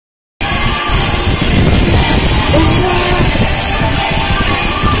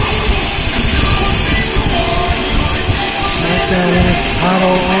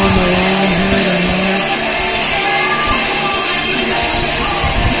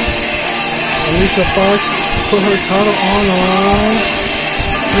Alicia Fox put her title on the line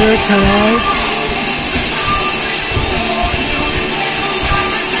here tonight.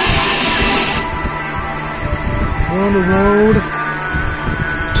 We're on the road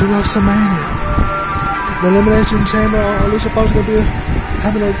to WrestleMania. The Elimination Chamber, Alicia Fox is going to be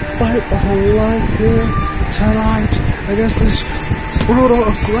having a fight of her life here tonight against this brutal,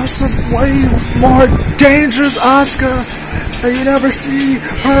 aggressive, way more dangerous Asuka that you never see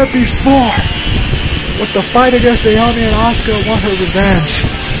her before. With the fight against Naomi and Asuka, want her revenge.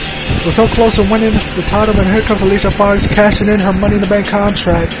 We're so close to winning the title, and here comes Alicia Fox cashing in her Money in the Bank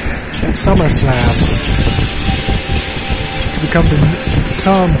contract at SummerSlam to become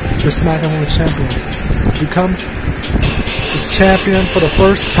the SmackDown Women's Champion. Become the champion for the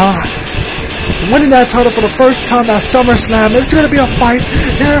first time. Winning that title for the first time at SummerSlam. It's going to be a fight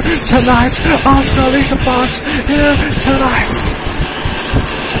here tonight. Asuka, Alicia Fox here tonight.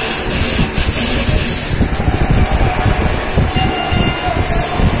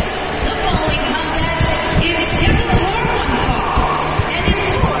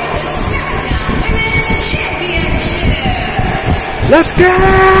 Let's get!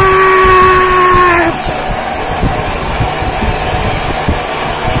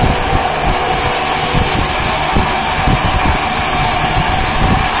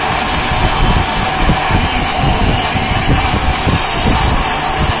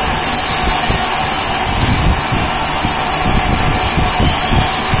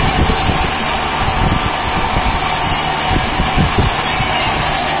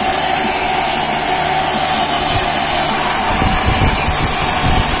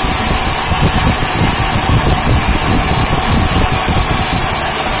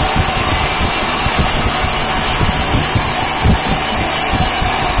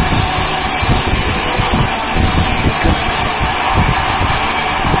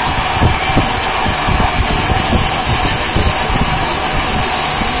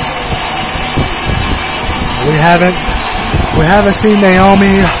 We haven't seen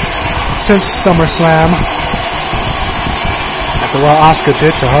Naomi since SummerSlam. After what Asuka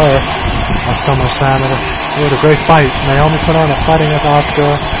did to her at SummerSlam, it was a great fight. Naomi put on a fight against Asuka,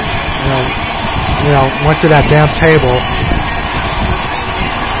 went through that damn table.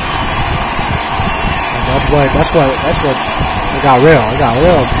 And that's what it got real. It got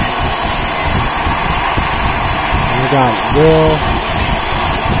real. And it got real.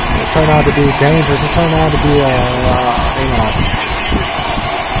 It turned out to be dangerous. It turned out to be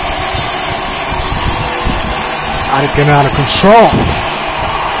getting out of control.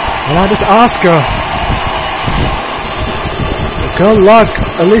 And now this Asuka. Good luck,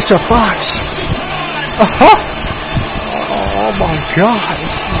 Alicia Fox. Oh my God.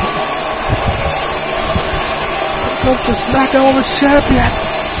 Here comes the SmackDown Women's Champion.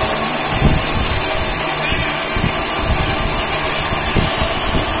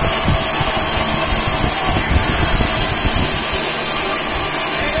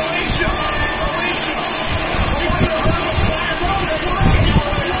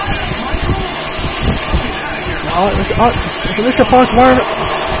 Is Alicia Fox wearing?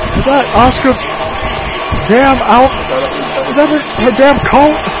 Is that Asuka's damn out? Is that her damn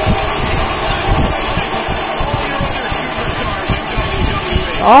coat?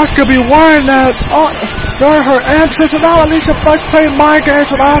 Asuka be wearing that during her entrance, and now Alicia Fox playing mind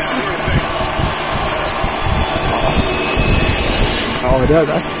games with Asuka.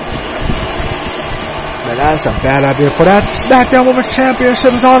 That's a bad idea. For that SmackDown Women's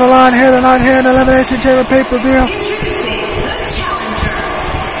Championship is on the line here tonight here in the Elimination Chamber pay-per-view.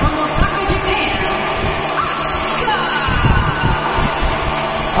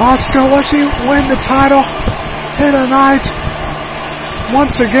 Asuka, will she win the title here tonight?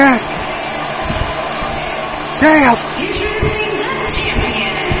 Once again. Damn.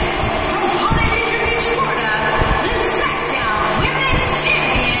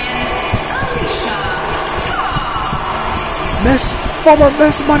 Former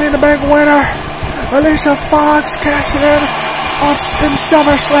Miss Money in the Bank winner, Alicia Fox cashing in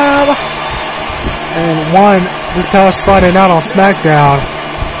SummerSlam and won this past Friday night on SmackDown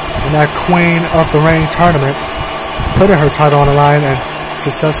in that Queen of the Ring tournament, putting her title on the line and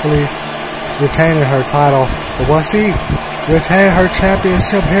successfully retaining her title. But will she retain her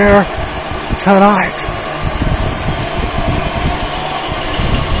championship here tonight?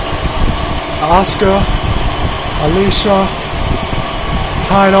 Asuka, Alicia,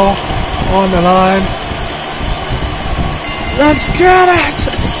 title on the line. Let's get it!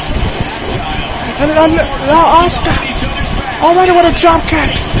 And now Asuka already with a jump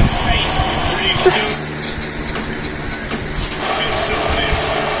kick.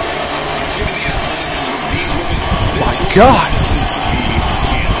 God.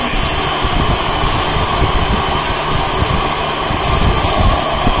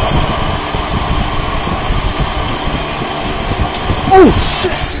 Oh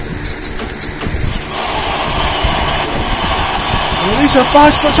shit! Alicia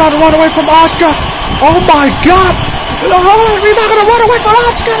Fox trying to run away from Asuka. Oh my God! No, we're not gonna run away from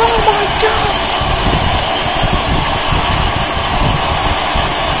Asuka. Oh my God!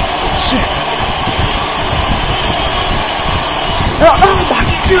 Shit! Oh my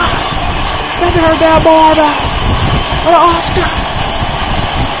God! Bend her damn arm out. Asuka.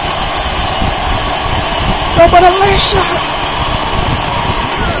 No, but Alicia.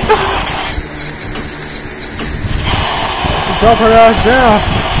 Drop her ass down.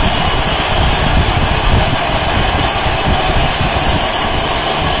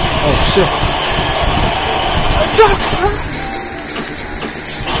 Oh shit. Duck her.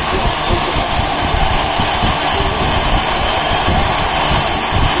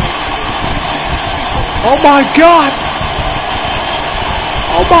 Oh my God.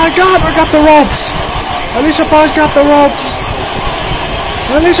 Oh my God, we got the ropes. Alicia Fox got the ropes.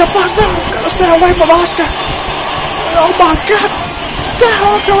 Alicia Fox, no, gotta stay away from Asuka. Oh my God!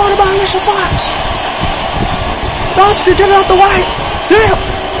 Damn, come on about Alicia Fox! Asuka, get out the way! Damn!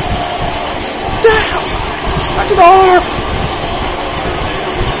 Damn! Back to the arm!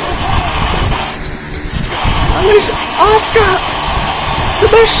 Alicia, Asuka!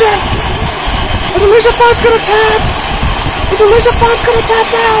 Submission! Is Alicia Fox gonna tap? Is Alicia Fox gonna tap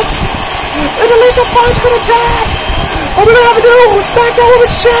out? Is Alicia Fox gonna tap? Are we gonna have a new SmackDown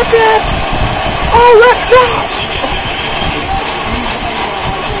Women's Champion? Oh, no!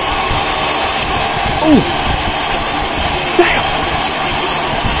 Ooh. Damn.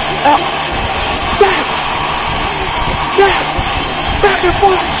 Damn. Damn. Back and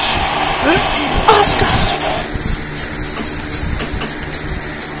forth. Asuka.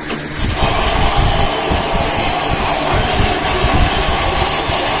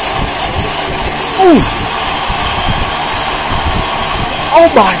 Ooh. Oh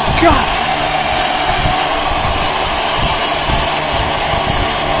my God.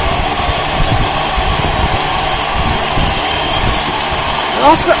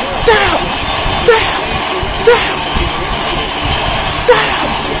 Asuka, damn! Damn! Damn! Damn!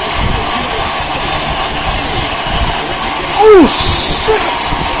 Oh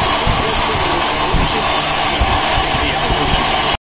shit!